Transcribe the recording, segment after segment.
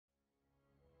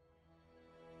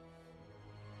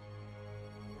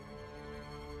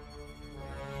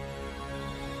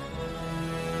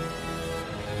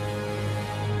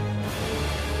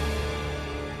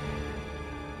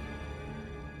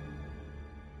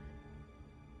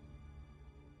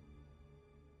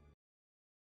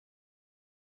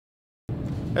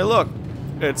Hey, look,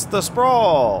 it's the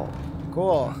Sprawl.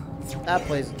 Cool. That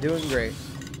place is doing great.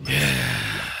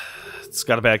 It's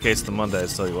got a bad case of the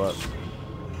Mondays, tell you what.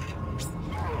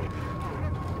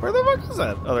 Where the fuck is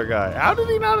that other guy? How did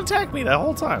he not attack me that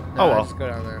whole time? No, Oh well. Just go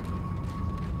down there.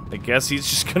 I guess he's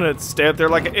just gonna stand there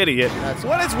like an idiot.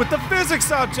 What is with the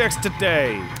physics objects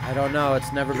today? I don't know.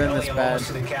 It's never been this bad.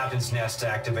 To the captain's nest to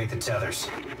activate the tethers.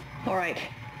 All right.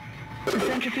 The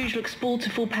centrifuge looks full to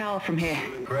full power from here.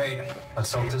 Great.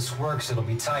 Let's hope this works. It'll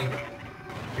be tight.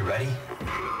 You ready?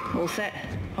 All set.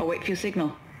 I'll wait for your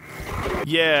signal.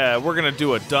 Yeah, we're gonna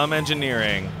do a dumb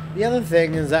engineering. The other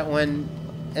thing is that when,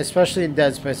 especially in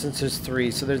Dead Space, since there's 3,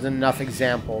 so there's enough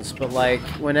examples, but like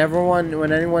when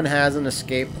anyone has an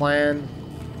escape plan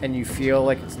and you feel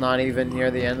like it's not even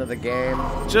near the end of the game,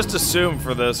 just assume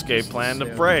for the escape plan to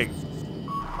break.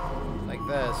 Like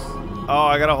this. Oh,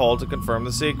 I gotta hold to confirm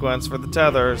the sequence for the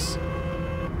tethers.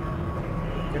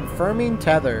 Confirming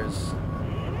tethers.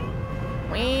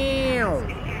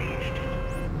 Wow.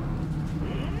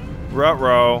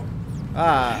 Ruh-roh.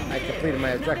 Ah, I completed my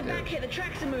Nothing objective. back here. The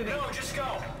tracks are moving. No, just go.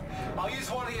 I'll use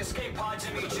one of the escape pods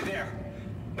and meet you there.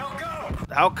 Now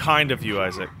go! How kind of you,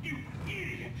 Isaac. You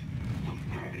idiot!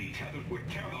 Gravity tethers would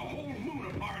tear the whole moon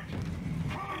apart.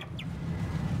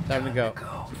 Time to go.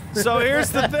 So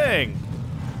here's the thing.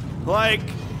 Like,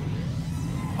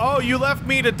 oh, you left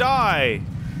me to die.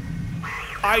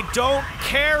 I don't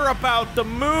care about the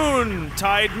moon,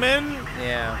 Tideman.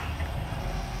 Yeah.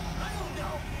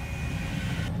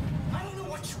 I don't know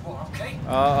what you are, okay?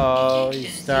 Uh-oh,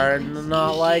 he's starting to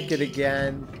not like it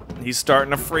again. He's starting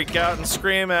to freak out and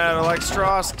scream at her like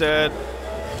Strauss did.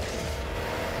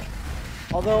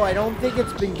 Although I don't think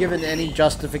it's been given any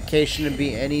justification to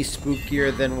be any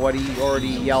spookier than what he already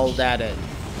yelled at it.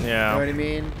 Yeah. You know what I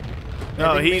mean?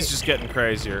 No, he's just getting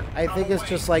crazier. I think it's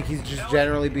just like he's just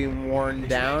generally being worn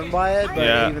down by it, but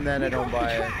Yeah. even then I don't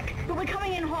buy it. But we're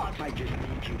coming in hot. I just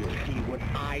need you to see what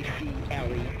I see,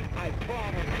 Ellie. I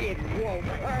promise it won't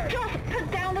hurt. Just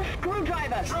put down the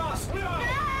screwdriver. Trust, no!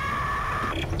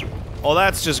 Oh,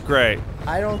 that's just great.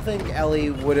 I don't think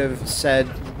Ellie would have said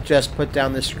just put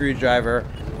down the screwdriver.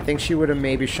 I think she would have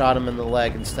maybe shot him in the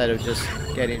leg instead of just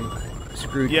getting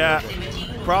screwed. Yeah,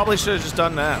 probably should have just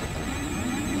done that.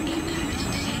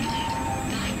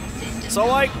 So,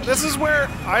 like, this is where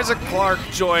Isaac Clarke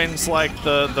joins, like,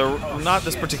 the not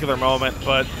this particular moment,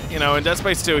 but, you know, in Dead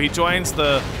Space 2, he joins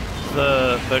the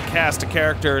cast of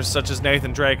characters such as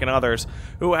Nathan Drake and others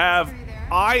who have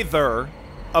either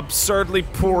absurdly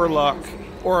poor luck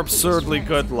or absurdly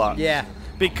good luck. Yeah.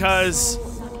 Because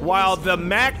while the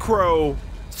macro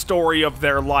story of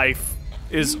their life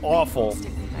is awful,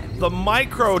 the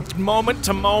micro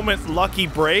moment-to-moment lucky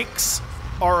breaks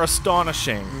are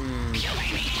astonishing.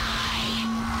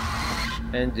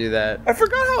 And do that. I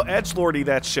forgot how edgelordy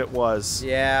that shit was.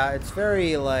 Yeah, it's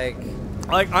very like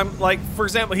For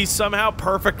example, he's somehow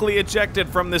perfectly ejected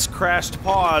from this crashed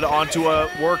pod onto a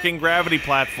working gravity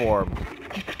platform.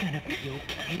 It's gonna be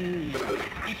okay.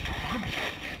 I promise.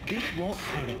 This won't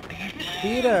hurt a bit.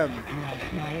 beat him.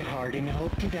 Love my heart and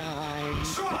hope to die.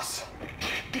 Trust!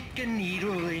 Stick a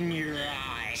needle in your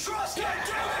eye. Trust,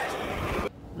 goddammit!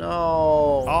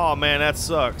 No. Oh man, that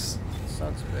sucks.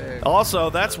 Sucks big. Also,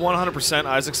 that's 100%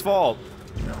 Isaac's fault.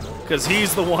 Because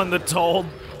he's the one that told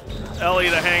Ellie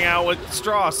to hang out with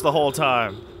Strauss the whole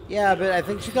time. Yeah, but I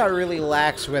think she got really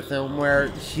lax with him where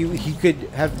he could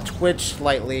have twitched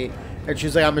slightly and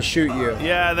she's like, I'm gonna shoot you.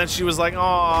 Yeah, and then she was like, oh,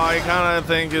 I kind of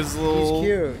think his little,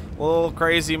 cute. little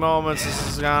crazy moments, this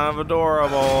is kind of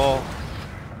adorable.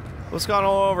 What's going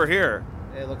on over here?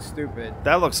 It looks stupid.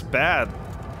 That looks bad.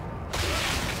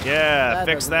 Yeah, That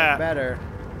fix doesn't that. look better.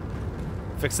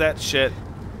 Fix that shit.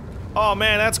 Oh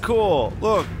man, that's cool.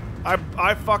 Look,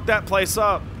 I fucked that place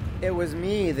up. It was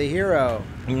me, the hero.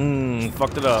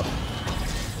 Fucked it up.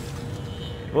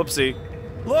 Whoopsie.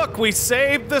 Look, we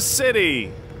saved the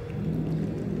city.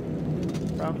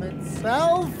 From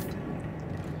itself?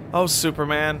 Oh,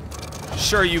 Superman.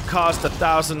 Sure, you caused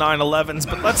 1,000 9/11s,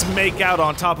 but let's make out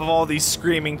on top of all these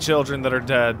screaming children that are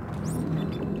dead.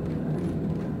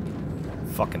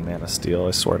 Fucking Man of Steel,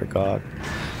 I swear to God.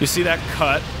 You see that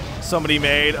cut somebody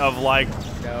made of like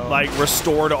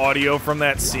restored audio from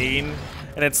that scene?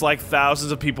 And it's like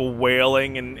thousands of people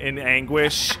wailing in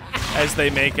anguish as they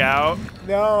make out.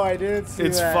 No, I didn't see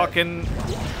It's that. fucking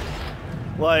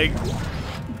like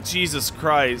Jesus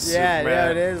Christ. Yeah, Superman.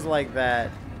 yeah, it is like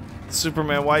that.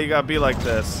 Superman, why you gotta be like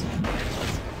this?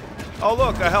 Oh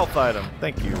look, a health item.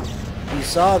 Thank you. You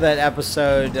saw that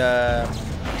episode 10.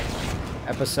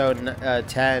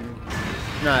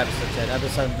 Not episode 10,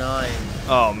 episode 9.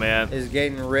 Oh man. is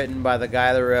getting written by the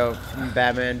guy that wrote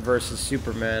Batman versus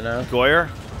Superman. Huh? Goyer?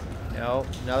 No,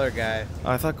 another guy.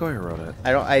 I thought Goyer wrote it.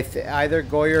 Either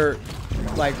Goyer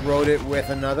like wrote it with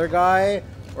another guy,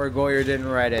 or Goyer didn't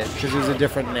write it because it was a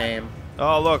different name.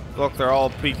 Oh look, they're all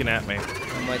peeking at me.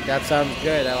 I'm like, that sounds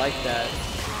good. I like that.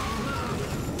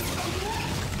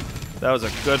 That was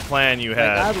a good plan you Like,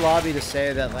 had. I'd lobby to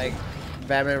say that like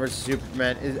Batman vs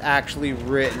Superman is actually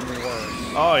written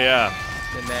worse Oh yeah.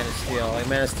 than Man of Steel. Like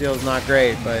Man of Steel is not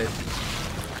great, but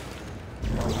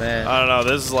oh man. I don't know.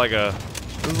 This is like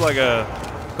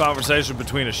a conversation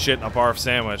between a shit and a barf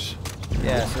sandwich.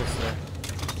 Yeah, seriously.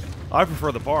 I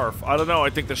prefer the barf. I don't know. I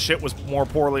think the shit was more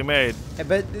poorly made.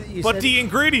 But you But said, the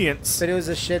ingredients. but it was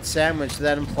a shit sandwich, so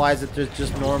that implies that there's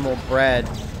just normal bread,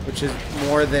 which is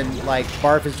more than like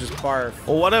barf is just barf.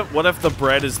 Well, what if the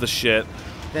bread is the shit?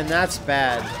 Then that's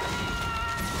bad.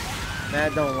 I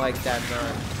don't like that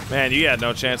none. Man, you had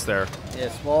no chance there.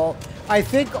 Yes, well, I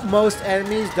think most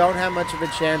enemies don't have much of a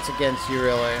chance against you,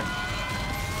 really.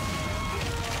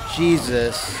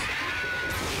 Jesus.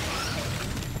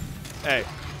 Hey.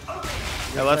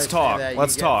 Every Yeah, let's time I say talk. that,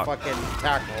 Let's you get talk. Fucking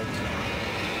tackled.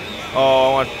 Oh,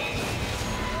 I want.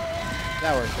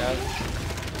 That worked out.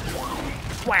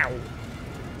 Wow.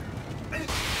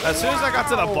 As soon as I got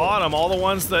to the bottom, all the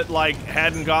ones that like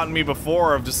hadn't gotten me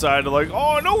before have decided like,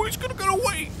 oh no, he's gonna get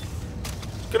away.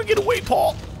 He's gonna get away,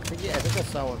 Paul. I think I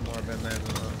saw one more, but man.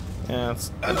 Yeah,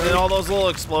 and then all those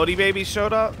little explodey babies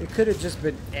showed up. It could have just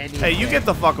been anything. Hey, you get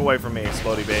the fuck away from me,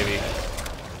 explodey baby.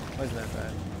 Wasn't that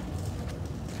bad?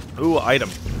 Ooh, item.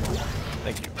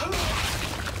 Thank you.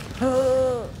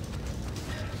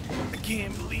 I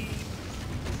can't believe.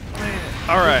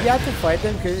 All right. You have to fight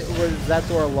them because was that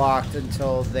door locked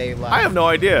until they left? I have no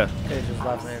idea. They just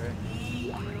left, maybe.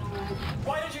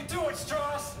 Why did you do it,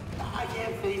 Strauss? I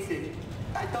can't face it.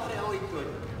 I thought Ellie could.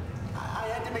 I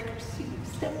had to make her see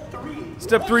step 3.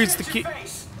 Step What 3 is the did key. you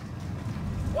face?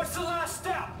 What's the last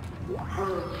step?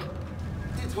 Her.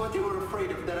 It's what they were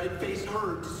afraid of, that I'd face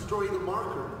her destroying the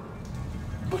marker.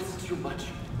 But it's too much.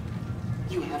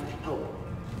 You have to help.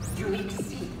 You need to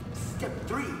see step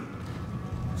 3.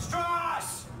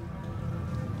 Strauss!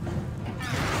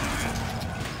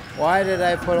 Why did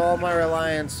I put all my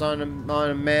reliance on a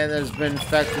man that has been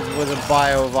infected with a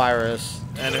biovirus?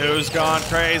 And who's gone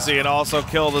crazy and also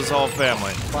killed his whole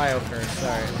family. Biocurse,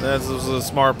 sorry. This was a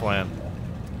smart plan.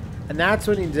 And that's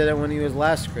when he did it, when he was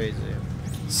less crazy.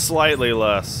 Slightly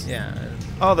less. Yeah.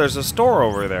 Oh, there's a store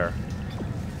over there.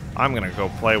 I'm gonna go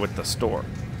play with the store.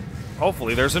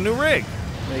 Hopefully there's a new rig.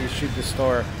 You shoot the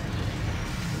store.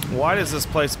 Why does this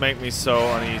place make me so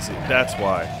uneasy? That's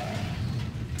why.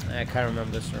 I kind of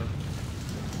remember this room.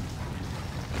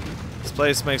 This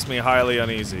place makes me highly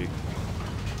uneasy.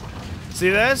 See,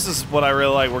 this is what I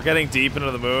really like. We're getting deep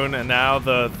into the moon, and now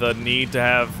the need to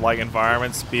have like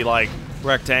environments be like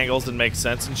rectangles and make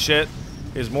sense and shit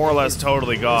is more or less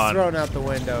totally It's gone. thrown out the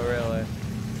window, really.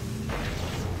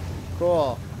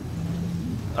 Cool.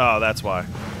 Oh, that's why.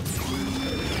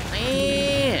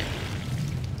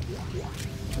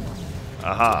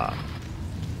 Aha.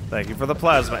 Thank you for the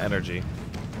plasma energy.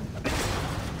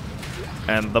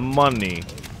 And the money.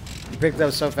 You picked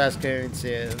up so fast, can't even see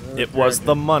it. It was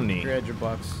the money.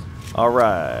 $300.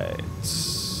 Alright.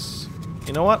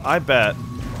 You know what? I bet.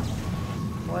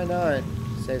 Why not?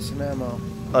 Save some ammo.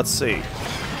 Let's see.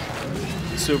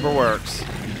 Super works.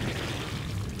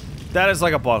 That is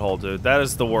like a butthole, dude. That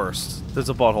is the worst. There's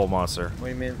a butthole monster. What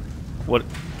do you mean? What?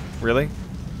 Really?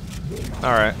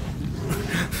 Alright.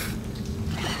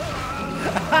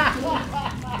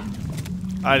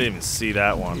 I didn't even see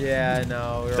that one. Yeah, I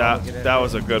know. We were all looking at That it.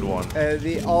 was a good one.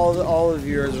 All the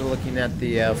viewers were looking at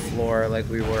the floor like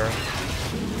we were.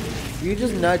 You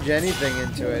just nudge anything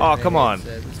into it. Oh, and come it on. hits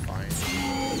it. It's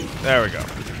fine. There we go.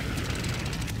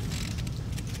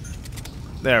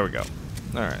 There we go.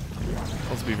 Alright.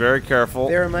 Let's be very careful.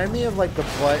 They remind me of like the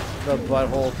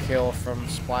butthole kill from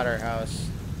Splatterhouse.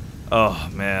 Oh,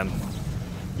 man.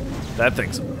 That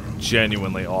thing's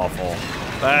genuinely awful.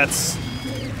 That's...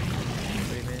 What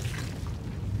do you mean?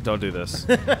 Don't do this.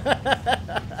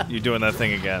 You're doing that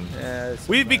thing again. Yeah, it's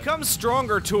We've fine. become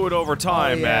stronger to it over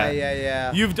time, yeah, man.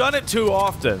 Yeah. You've done it too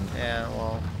often. Yeah,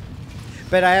 well.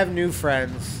 But I have new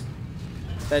friends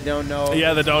that don't know.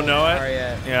 Yeah, that don't know it? Are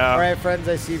yet. Yeah. Or I have friends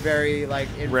I see very like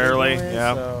Rarely, infrequently,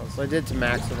 yeah. So I did to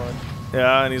Max a bunch.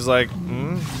 Yeah, and he's like,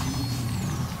 hmm?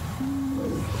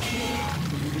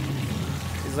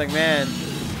 He's like, man,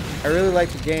 I really like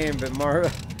the game, but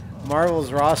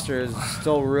Marvel's roster is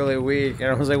still really weak. And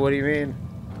I was like, what do you mean?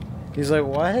 He's like,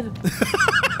 what?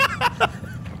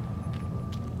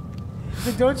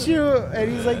 Like, don't you?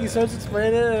 And he's like, he starts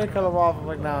explaining it, and I cut him off. I'm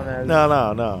like, no, man.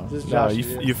 No. Just No, Josh,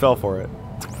 you fell for it.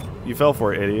 You fell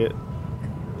for it, idiot.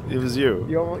 It was you.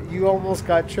 You almost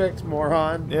got tricked,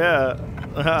 moron. Yeah.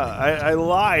 I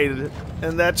lied,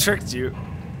 and that tricked you.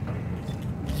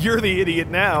 You're the idiot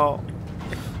now.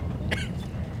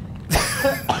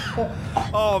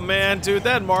 Oh man, dude,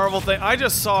 that Marvel thing. I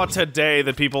just saw today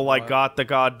that people like got the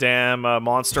goddamn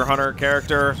Monster Hunter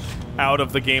character out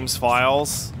of the game's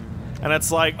files. And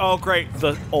it's like, oh great,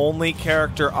 the only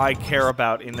character I care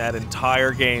about in that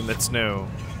entire game that's new.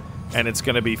 And it's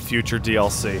gonna be future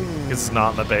DLC, because it's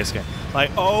not in the base game.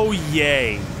 Like, oh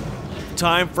yay.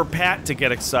 Time for Pat to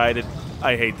get excited.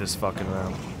 I hate this fucking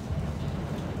room.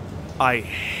 I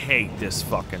hate this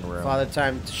fucking room. Father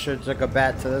Time sure took a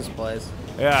bat to this place.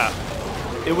 Yeah.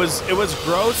 It was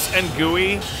gross and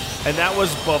gooey, and that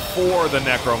was before the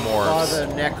Necromorphs. Father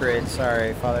Necrid,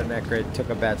 sorry, Father Necrid took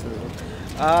a bat to this one.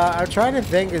 I'm trying to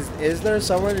think, is there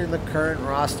someone in the current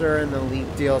roster in the Leap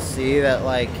DLC that,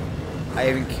 like, I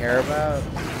even care about?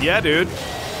 Yeah, dude.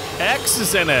 X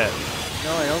is in it.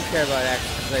 No, I don't care about X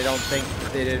because I don't think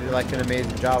they did, like, an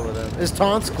amazing job with him. His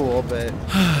taunt's cool, but...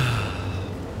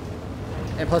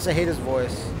 And plus, I hate his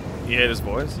voice. You hate his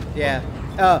voice? Yeah.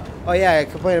 Oh yeah, I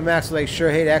complained to Max, like,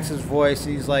 sure hate X's voice.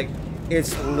 And he's like,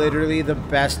 it's literally the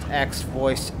best X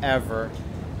voice ever.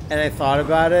 And I thought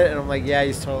about it, and I'm like, yeah,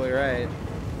 he's totally right.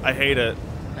 I hate it.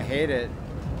 I hate it.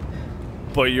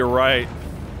 But you're right.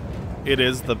 It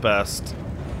is the best.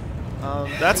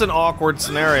 That's an awkward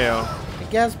scenario. I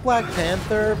guess Black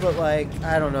Panther, but, like,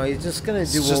 I don't know. He's just gonna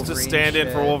do It's Wolverine just a stand-in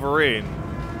shit. for Wolverine.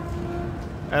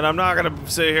 And I'm not gonna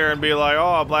sit here and be like,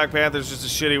 oh, Black Panther's just a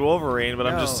shitty Wolverine, but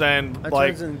I'm just saying,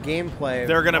 like, in gameplay,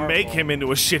 they're gonna Marvel. make him into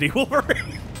a shitty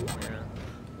Wolverine.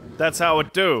 That's how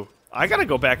it do. I gotta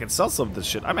go back and sell some of this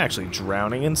shit. I'm actually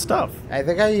drowning in stuff. I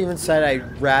think I even said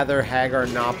I'd rather Hagar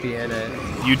not be in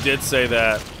it. You did say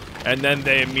that. And then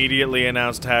they immediately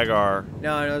announced Hagar.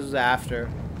 No, this was after.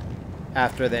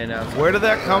 After they announced Where did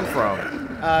that come from?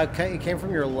 it came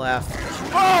from your left.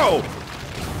 Oh!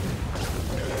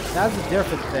 That's a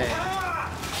different thing.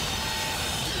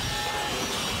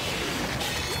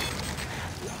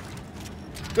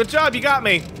 Good job, you got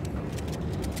me.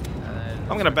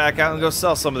 I'm gonna back out and go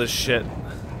sell some of this shit.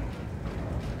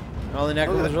 All the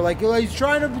Necrons were like, yo, he's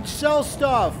trying to sell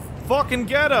stuff. Fucking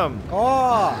get him.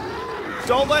 Oh.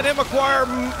 Don't let him acquire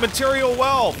material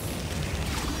wealth.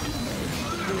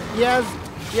 He has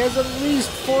at least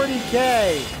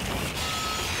 40K.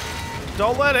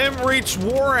 Don't let him reach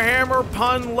Warhammer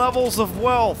pun levels of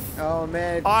wealth. Oh,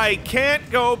 man. I can't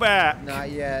go back. Not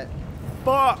yet.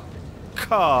 Fuck.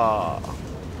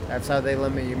 That's how they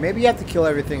limit you. Maybe you have to kill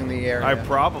everything in the area. I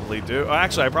probably do.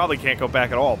 Actually, I probably can't go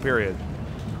back at all, period.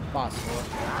 Possible.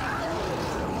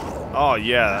 Oh,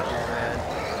 yeah. Oh,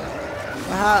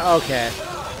 man. Okay.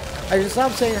 I just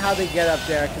stopped saying how they get up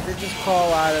there, because they just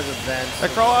crawl out of the vents. I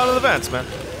crawl out of the vents, man.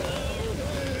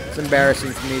 It's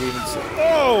embarrassing for me to even say.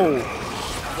 Oh!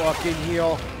 Fucking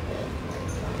heal.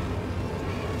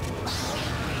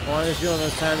 One is doing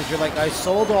those times you're like, I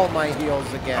sold all my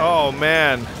heals again. Oh,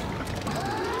 man.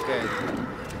 Okay.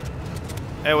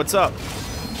 Hey, what's up?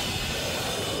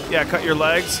 Yeah, cut your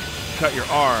legs, cut your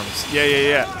arms.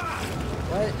 Yeah.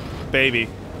 What? Baby.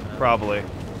 Probably.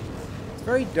 It's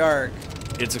very dark.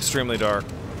 It's extremely dark.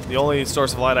 The only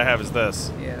source of light I have is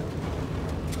this. Yeah.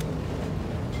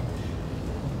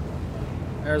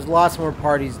 There's lots more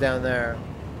parties down there.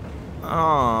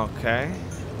 Oh, okay.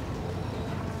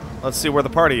 Let's see where the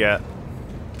party at.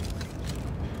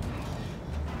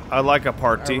 I like a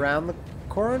party. Around the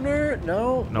corner?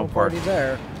 No. No party party.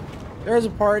 there. There's a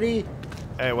party.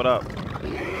 Hey, what up?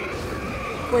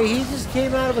 Wait, he just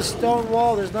came out of a stone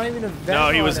wall. There's not even a vent. No,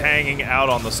 he on was it. hanging out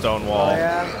on the stone wall. Oh,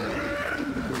 yeah?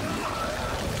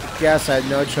 Guess I had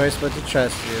no choice but to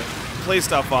trust you. Please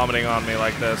stop vomiting on me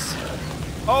like this.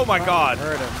 Oh my god.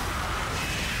 Hurt him.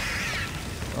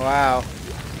 Wow.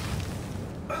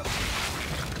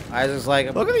 I was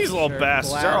like, Look at these little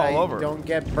bastards. They're all over. Don't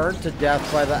get burnt to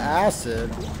death by the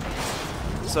acid.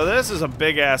 So this is a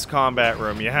big ass combat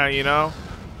room. You know?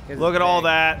 Look at all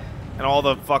that and all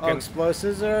the fucking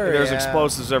explosives are. There's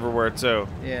explosives everywhere too.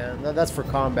 Yeah, no, that's for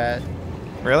combat.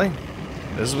 Really?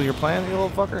 This is what you're playing, you little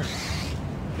fucker?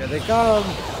 Here they come.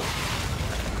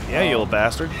 Yeah, you little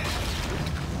bastard.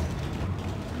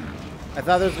 I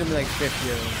thought there was gonna be like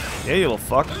 50 of them. Yeah, you little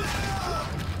fuck.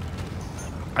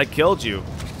 I killed you.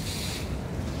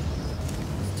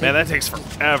 Man, that takes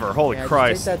forever. Holy Yeah,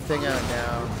 Christ. just take that thing out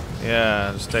now.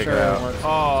 Yeah, just take Sure, it out. once.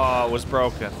 Oh, it was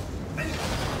broken.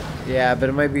 Yeah, but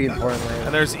it might be important later.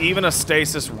 And there's even a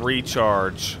stasis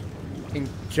recharge.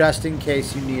 just in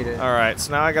case you need it. Alright,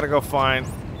 so now I gotta go find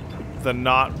the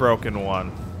not broken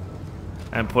one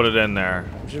and put it in there.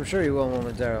 Which I'm sure you will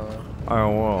momentarily. I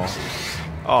will.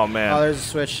 Oh man. Oh, there's a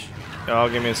switch. Oh,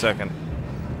 give me a second.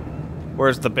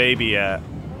 Where's the baby at?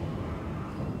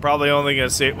 Probably only gonna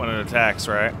see it when it attacks,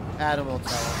 right? Adam will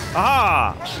tell us.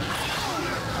 Aha!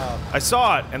 Oh. I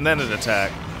saw it, and then it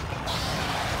attacked.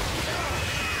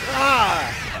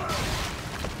 Ah!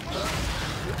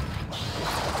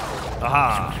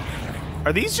 Aha!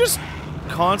 Are these just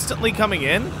constantly coming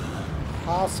in?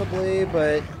 Possibly,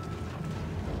 but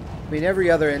I mean, every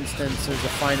other instance there's a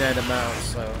finite amount,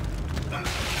 so.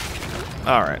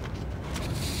 Alright.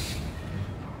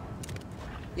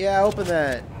 Yeah, open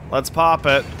that. Let's pop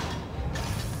it.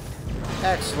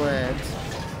 Excellent.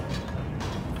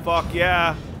 Fuck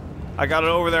yeah. I got it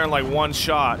over there in like one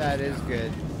shot. That is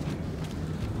good.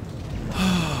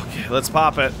 Okay, let's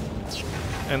pop it.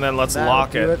 And then let's That'll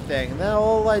lock do a it. thing. Now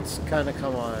all lights kind of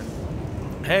come on.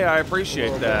 Hey, I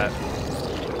appreciate that.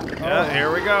 Yeah, Oh.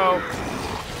 here we go.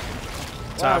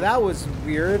 Wow, that was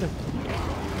weird.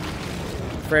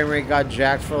 Frame rate got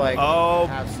jacked for like Oh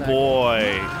half second.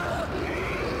 boy.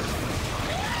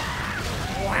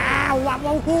 Wow! Wow!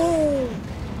 Wow!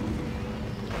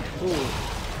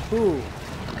 Ooh! Ooh!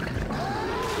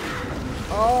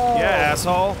 Oh! Yeah,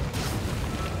 asshole.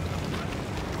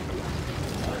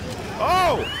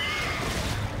 Oh!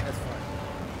 That's fine.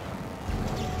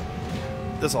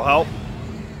 This'll help.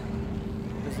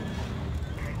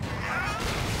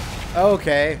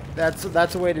 Okay, that's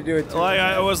a way to do it too. Like,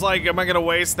 I was like, am I gonna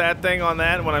waste that thing on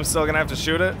that when I'm still gonna have to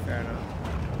shoot it? Fair enough.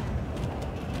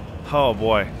 Oh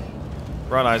boy.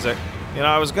 Run, Isaac. You know,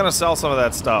 I was gonna sell some of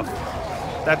that stuff.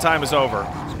 That time is over.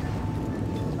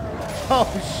 Oh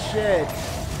shit!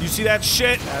 You see that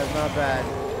shit? That was not bad.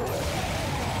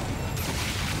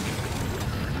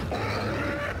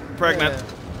 Pregnant.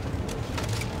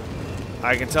 Yeah.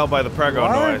 I can tell by the prego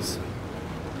What? noise.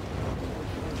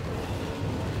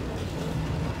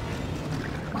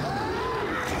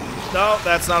 No,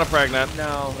 that's not a pregnant.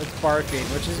 No, it's barking,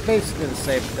 which is basically the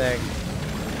same thing.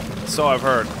 So I've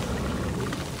heard.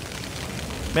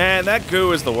 Man, that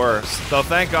goo is the worst. Though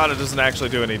thank God it doesn't actually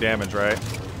do any damage, right?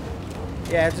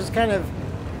 Yeah, it's just kind of.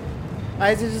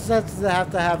 I just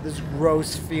have to have this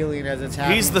gross feeling as it's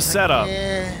happening. He's the It's like, setup.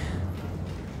 eh.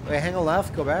 Wait, hang a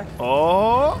left, go back.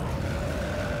 Oh!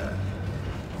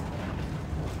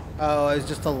 Oh, it's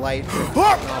just a light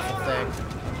off the thing.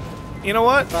 You know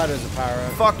what? Thought it was a power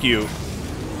up. Fuck you.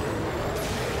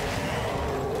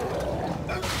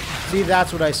 See,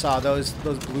 that's what I saw. Those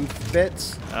blue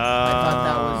bits. I thought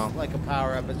that was like a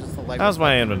power up. It's just the light. How's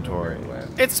my inventory?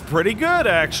 It's pretty good,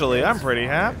 actually. I'm pretty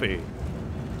happy.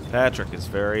 Patrick is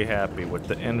very happy with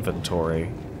the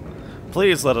inventory.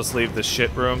 Please let us leave this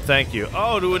shit room. Thank you.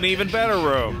 Oh, to an even better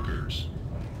room. Workers,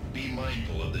 be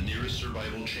mindful of the nearest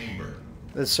survival chamber.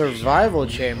 The survival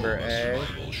chamber, eh?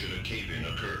 Survival should a cave-in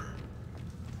occur.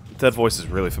 That voice is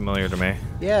really familiar to me.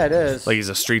 Yeah, it is. Like he's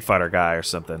a Street Fighter guy or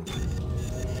something.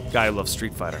 Guy who loves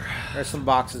Street Fighter. There's some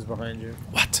boxes behind you.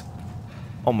 What?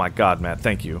 Oh my god, Matt,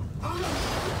 thank you.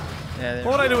 Yeah,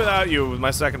 What would I do without you with my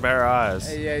second pair of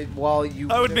eyes? yeah, well, you.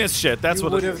 I would miss shit, that's you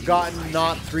what would it have gotten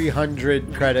not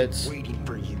 300 credits. Waiting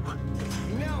for you.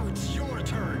 Now it's your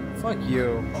turn. Fuck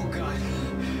you. Oh god.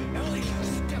 Ellie,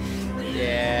 step 3.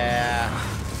 Yeah.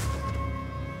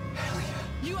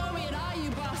 You owe me an eye, you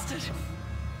bastard.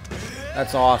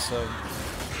 That's awesome.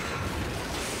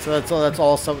 So that's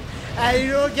awesome. And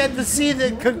you don't get to see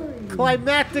the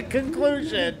climactic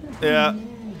conclusion. Yeah.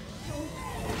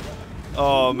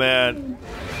 Oh man.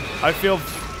 I feel.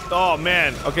 Oh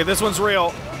man. Okay, this one's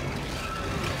real.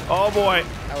 Oh boy.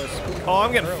 That was spooky. Oh,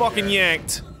 I'm getting fucking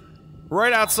yanked.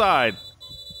 Right outside.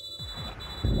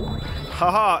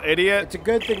 Haha, idiot. It's a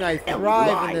good thing I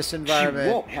thrive in this She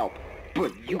environment. won't help,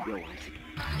 but you will, Isaac.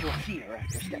 You'll see her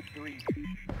after step 3.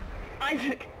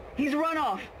 Isaac, he's run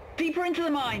off. Deeper into the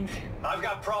mines. I've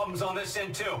got problems on this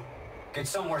end too. Get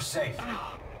somewhere safe.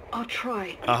 I'll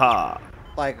try. Aha.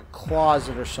 Like a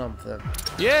closet or something.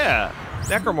 Yeah.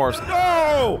 Necromorphs.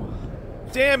 No!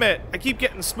 Damn it. I keep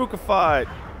getting spookified.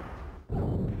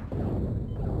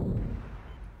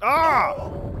 Ah!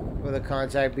 Will the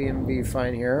contact beam be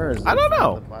fine here? Or is I it don't from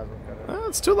know. the plasma cutter? Well,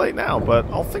 it's too late now, but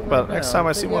I'll think about it next time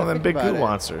I see one of them big goo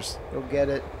monsters. Go get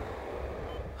it.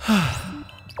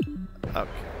 Okay.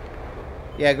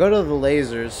 Yeah, go to the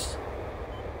lasers.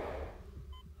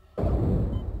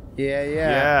 Yeah.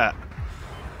 Yeah.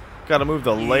 Gotta move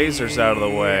the lasers out of the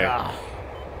way. Yeah.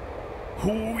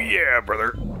 Ooh, yeah,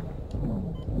 brother.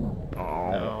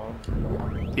 Oh. No.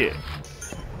 Yeah.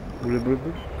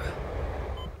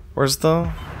 Where's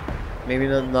the... Maybe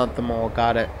not them all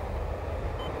got it.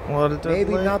 What?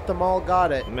 Maybe not them all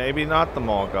got it. Maybe not them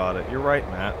all got it. You're right,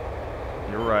 Matt.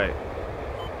 You're right.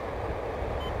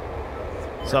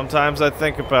 Sometimes I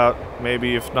think about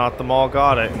maybe if not them all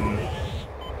got it,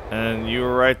 and you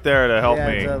were right there to help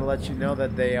me. To let you know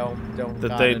that they don't That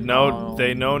got they it know all.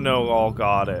 they no all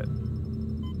got it.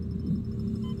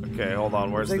 Okay, hold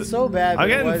on. Where's It's like the? so bad. I'm but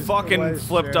it getting was- fucking it was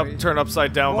flipped very- up, turned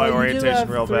upside down Well, my orientation you do have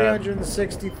real bad.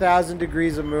 360,000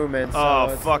 degrees of movement. So Oh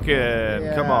it's- fucking!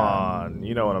 yeah. Come on,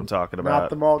 you know what I'm talking Not about.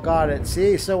 them all got it.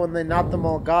 See, so when they not them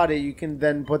all got it, you can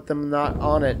then put them not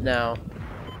on it now.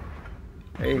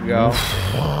 There you go.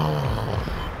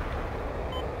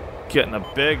 Getting a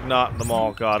big not them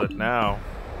all got it now.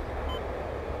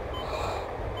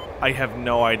 I have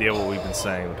no idea what we've been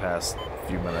saying the past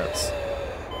few minutes.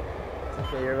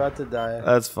 Okay, you're about to die.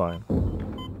 That's fine.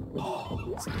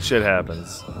 Shit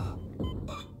happens.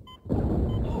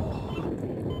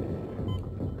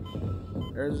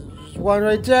 There's just one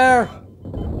right there.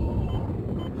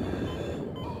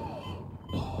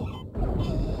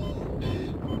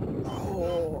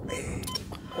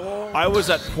 I was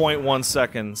at 0.1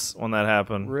 seconds when that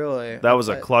happened. Really? That was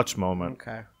a clutch moment.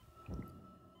 Okay.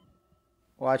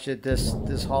 Watch it.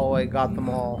 This hallway got them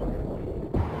all.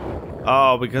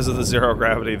 Oh, because of the zero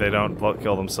gravity, they don't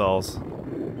kill themselves.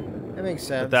 That makes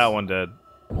sense. But that one did.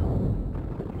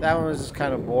 That one was just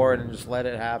kind of bored and just let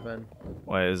it happen.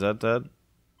 Wait, is that dead?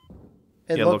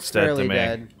 It Yeah, looks looks dead to fairly me.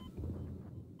 dead.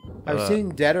 I've seen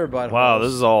deader buttholes. Wow,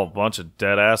 this is all a bunch of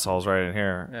dead assholes right in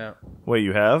here. Yeah. Wait,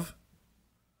 you have?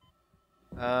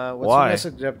 What's Why? your next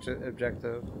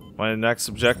objective? My next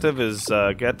objective is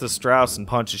get to Strauss and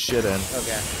punch his shit in.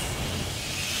 Okay.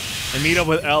 And meet up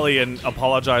with Ellie and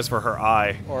apologize for her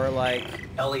eye. Or like,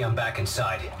 Ellie, I'm back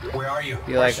inside. Where are you?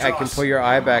 be like, I can put your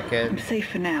eye back in. I'm safe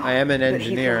for now. I am an but he's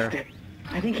engineer. lost it.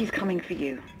 I think he's coming for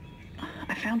you.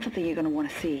 I found something you're going to want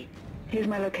to see. Here's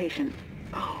my location.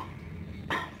 Oh,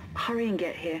 hurry and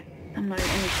get here. I'm not in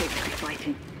any shape to be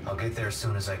fighting. I'll get there as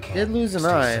soon as I can. Did lose an Stay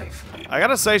eye. safe. I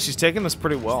gotta say, she's taking this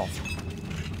pretty well.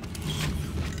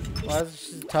 Well, that's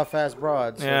just a tough ass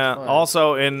broad. So Yeah. it's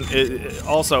fine.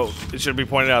 Also, it should be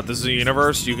pointed out, this is a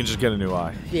universe. You can just get a new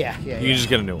eye. Yeah. You can just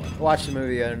get a new one. I watched a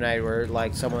movie the other night where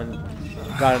like someone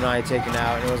got an eye taken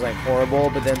out and it was like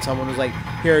horrible, but then someone was like,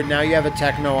 "Here, now you have a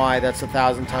techno eye that's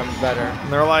 1,000 times better."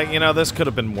 And they're like, this could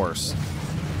have been worse.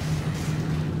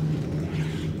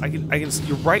 I can.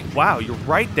 You're right. Wow, you're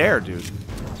right there, dude.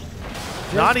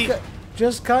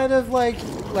 Just kind of like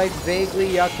vaguely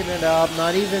yucking it up,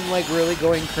 not even like really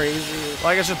going crazy.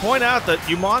 Like, I should point out that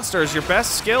you monsters, your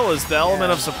best skill is the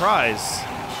element of surprise.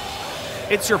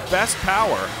 It's your best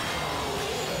power.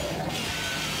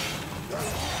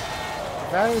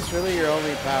 That is really your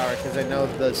only power, because I know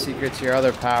the secret to your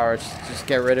other power is just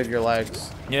get rid of your legs.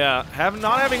 Yeah,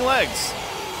 not having legs.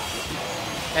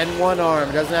 And one arm,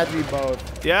 it doesn't have to be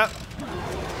both. Yep.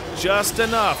 Just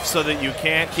enough so that you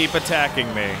can't keep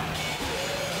attacking me.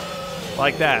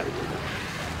 Like that.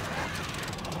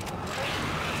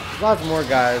 Lots more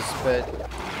guys, but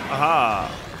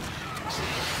Aha.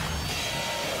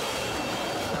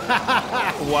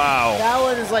 Wow. that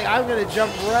one is like, I'm gonna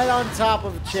jump right on top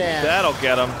of Chan. That'll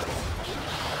get him.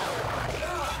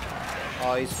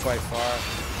 Oh, he's quite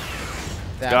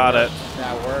far. Got it.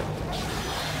 That worked.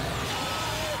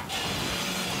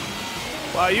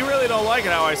 Wow, you really don't like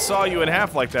it how I saw you in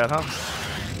half like that, huh?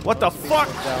 What the fuck?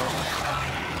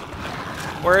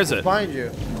 Where is it? Behind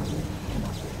you.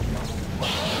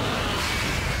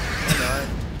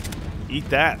 Eat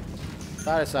that.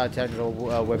 Thought I saw a tendril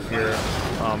whip your,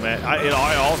 Oh man,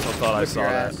 I also thought I whip saw your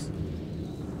that. ass.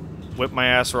 Whip my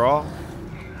ass raw.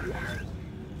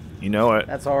 You know it.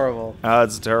 That's horrible.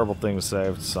 It's a terrible thing to say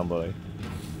to somebody.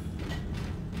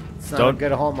 It's not Don't- a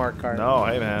good Hallmark card. No,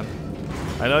 hey man.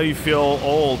 I know you feel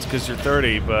old because you're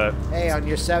 30, but Hey, on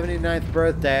your 79th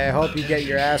birthday, I hope you get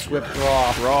your ass whipped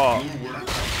raw. raw. Work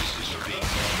processes are being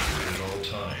monitored at all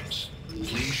times.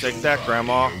 Please Take show that, up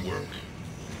Grandma. for your work.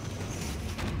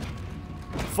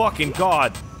 Fucking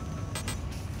God.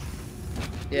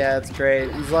 Yeah, it's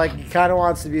great. He's like, he kind of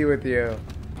wants to be with you.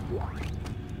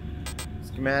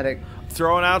 Schematic.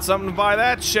 Throwing out something to buy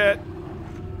that shit.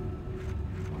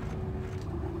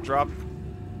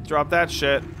 Drop that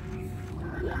shit.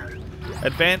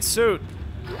 Advanced suit.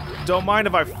 Don't mind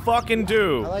if I fucking I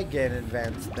do. like getting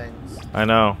advanced things. I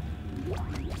know.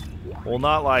 Well,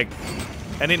 not like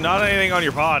not anything on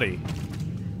your body,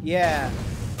 Yeah.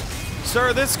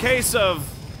 sir. This case of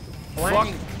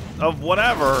Blank. of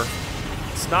whatever.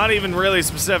 It's not even really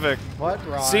specific. What,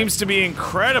 Rod? Seems to be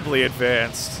incredibly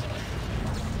advanced.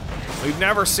 We've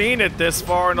never seen it this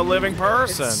far in a living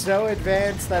person. It's so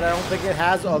advanced that I don't think it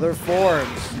has other forms.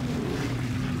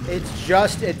 It's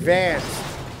just advanced.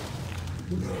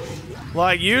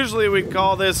 Like, usually we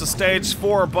call this a stage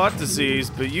 4 butt disease,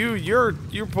 but you're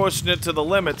pushing it to the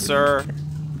limit, sir.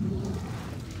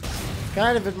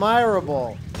 Kind of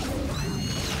admirable.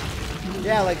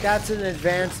 Yeah, like that's an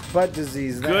advanced butt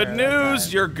disease there. Good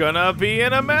news, you're gonna be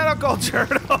in a medical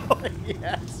journal.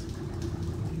 Yes.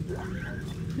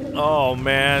 Oh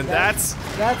man, that's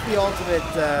the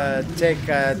ultimate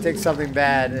take something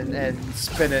bad and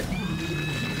spin it.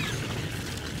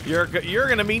 you're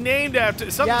gonna be named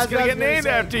after something's gonna get named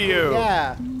after you.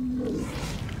 Yeah.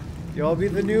 You'll be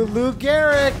the new Lou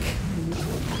Gehrig.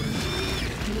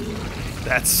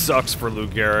 That sucks for Lou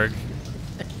Gehrig.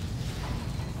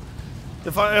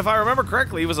 If I remember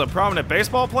correctly, he was a prominent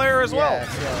baseball player as well.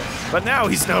 Yes. But now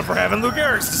he's known for having Lou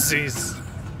Gehrig's disease.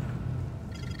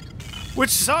 Which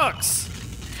sucks.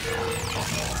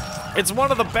 It's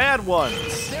one of the bad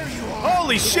ones. There you are.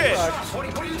 Holy shit!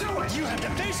 What are you doing? You have to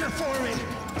face her for me.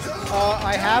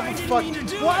 I have a fucking.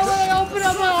 Why would I open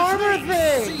up my armor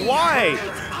thing? Why?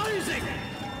 Isaac,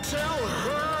 tell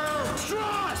her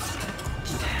trust.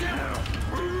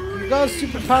 You got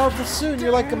super powerful soon.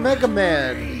 You're like a Mega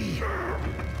Man.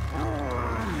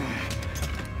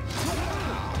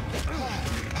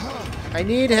 I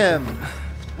need him.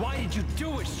 Why did you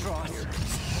do it, Strauss?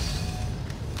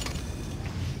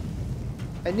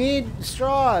 I need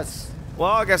Strauss.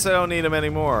 Well, I guess I don't need him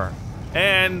anymore.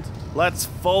 And let's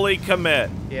fully commit.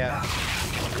 Yeah.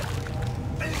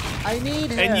 I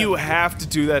need him. And you have to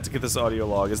do that to get this audio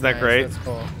log. Isn't that Nice, great? That's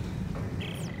cool.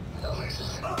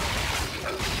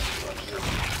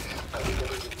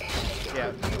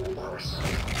 Yeah.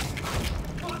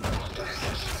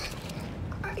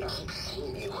 I keep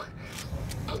seeing you.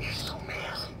 You're so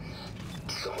mad.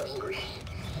 So angry.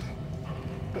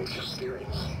 It's just scaring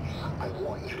me. I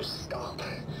want you to stop.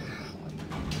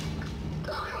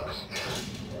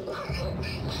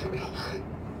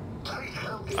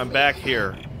 I'm back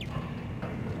here.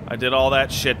 I did all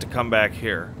that shit to come back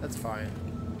here. That's fine.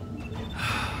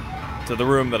 To the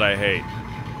room that I hate.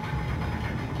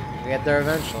 We get there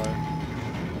eventually.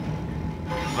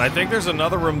 And I think there's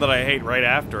another room that I hate right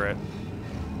after it.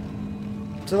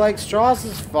 So like Strauss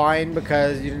is fine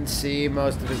because you didn't see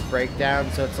most of his breakdown,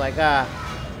 so it's like,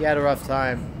 he had a rough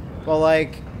time. But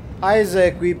like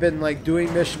Isaac, we've been like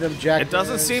doing mission objectives. It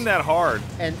doesn't seem that hard.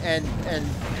 And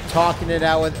talking it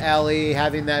out with Ellie,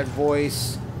 having that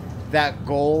voice, that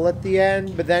goal at the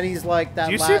end, but then he's like that.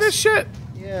 Do you see this shit?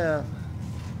 Yeah.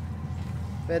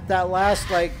 But that last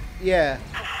like, yeah.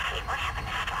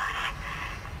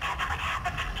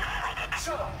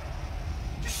 Shut up.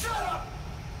 Just shut up.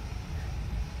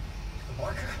 The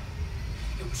marker.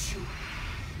 It was you.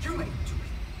 You made me do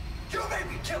it. You made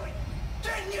me kill it.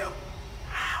 Didn't you?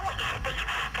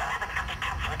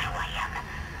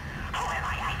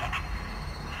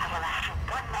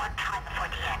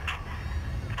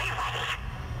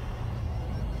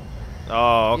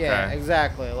 Oh, okay. Yeah,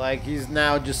 exactly. Like he's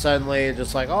now just suddenly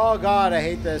just like, oh god, I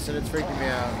hate this, and it's freaking me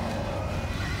out.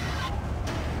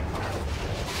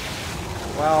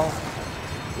 Well,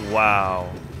 Wow.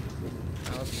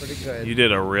 that was pretty good. You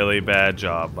did a really bad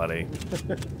job, buddy.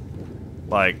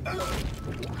 Like,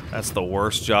 that's the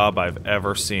worst job I've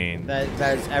ever seen. That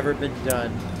has ever been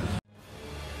done.